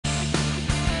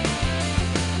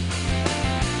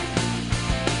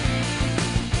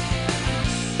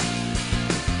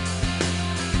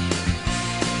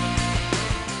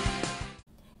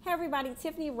everybody,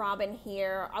 Tiffany Robin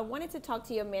here. I wanted to talk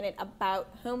to you a minute about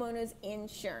homeowners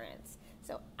insurance.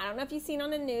 So I don't know if you've seen on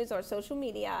the news or social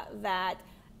media that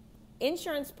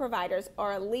insurance providers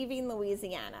are leaving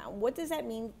Louisiana. What does that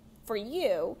mean for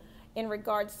you in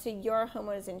regards to your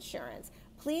homeowners insurance?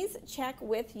 Please check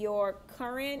with your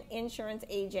current insurance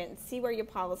agent, see where your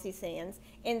policy stands,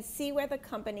 and see where the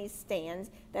company stands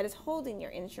that is holding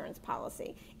your insurance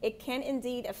policy. It can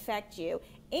indeed affect you,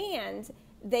 and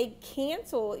they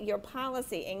cancel your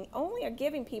policy and only are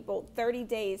giving people 30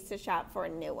 days to shop for a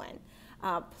new one.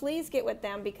 Please get with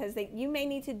them because you may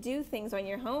need to do things on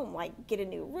your home like get a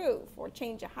new roof or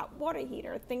change a hot water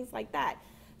heater, things like that.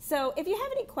 So if you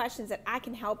have any questions that I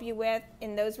can help you with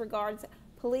in those regards,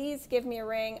 please give me a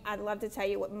ring. I'd love to tell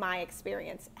you what my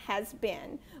experience has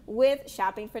been with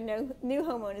shopping for new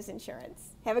homeowners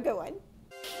insurance. Have a good one.